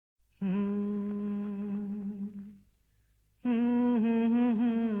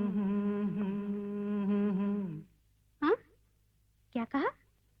क्या कहा?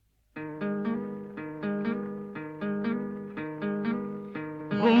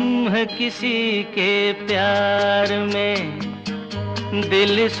 गुम है किसी के प्यार में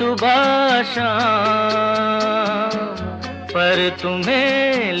दिल सुबह शाम, पर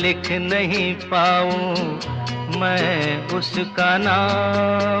तुम्हें लिख नहीं पाऊं मैं उसका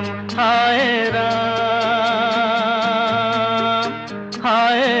नाम। हाय राम,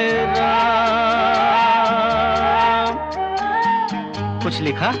 हाय राम। कुछ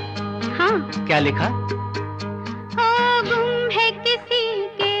लिखा? हाँ। क्या लिखा? गुम है किसी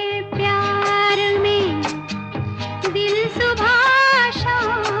के प्यार में दिल सुबह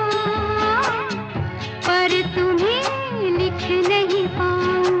शाम, पर तुम्हें लिख नहीं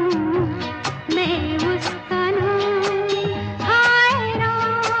पाऊं मैं उसका नाम। हाय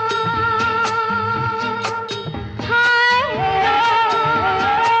राम, हाय राम।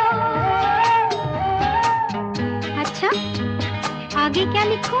 अच्छा, आगे क्या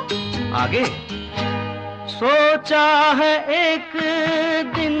लिखूं? आगे सोचा है एक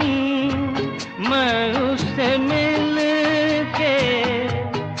दिन मैं उससे मिल के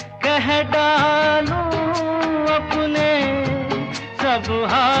कह डालूं अपने सब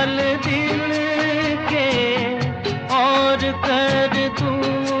हाल दिल के, और कर दूं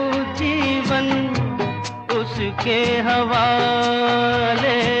जीवन उसके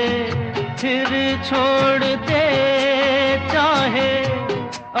हवाले, फिर छोड़ दे चाहे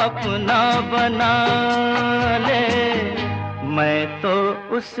अपना बना ले। मैं तो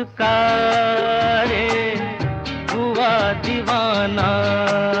उसका रे हुआ दीवाना,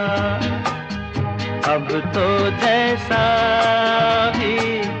 अब तो जैसा भी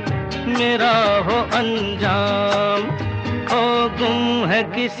मेरा हो अंजाम। हो गुम है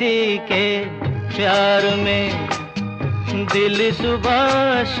किसी के प्यार में दिल सुबह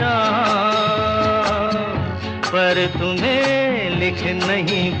शाम, पर तुम्हें लिख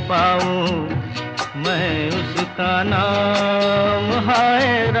नहीं पाऊं मैं उसका नाम। हाय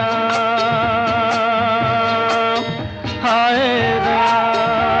राम, हाय राम।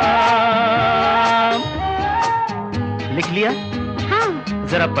 लिख लिया? हाँ।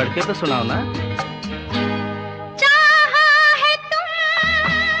 जरा पढ़ के तो सुनाओ ना।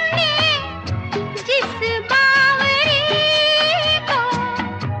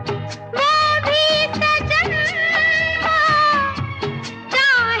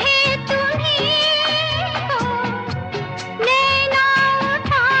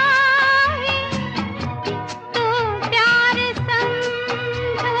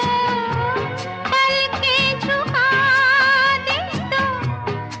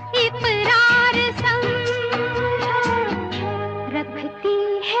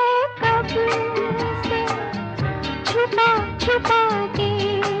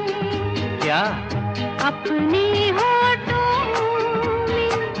 क्या? अपने होठों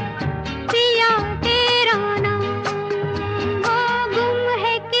में पिया तेरा नाम। वो गुम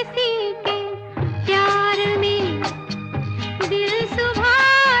है किसी के प्यार में दिल सुबह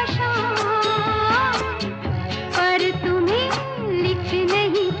शाम, पर तुम्हें लिख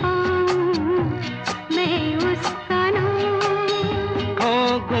नहीं पाऊं मैं उसका नाम। वो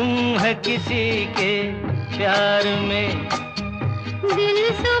गुम है किसी के प्यार में दिल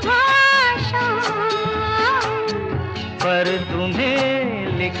सुबह शाम, पर तुम्हें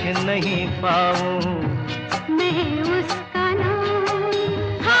लिख नहीं पाऊं मैं उसका नाम।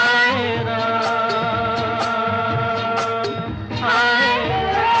 हाय राम, हाय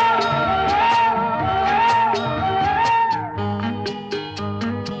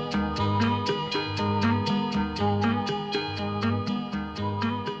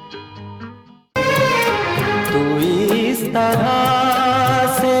तू इस तरह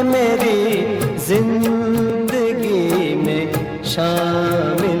से मेरी जिंदगी में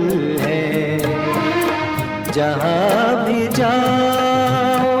शामिल है, जहाँ भी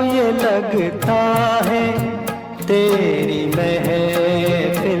जाऊँ ये लगता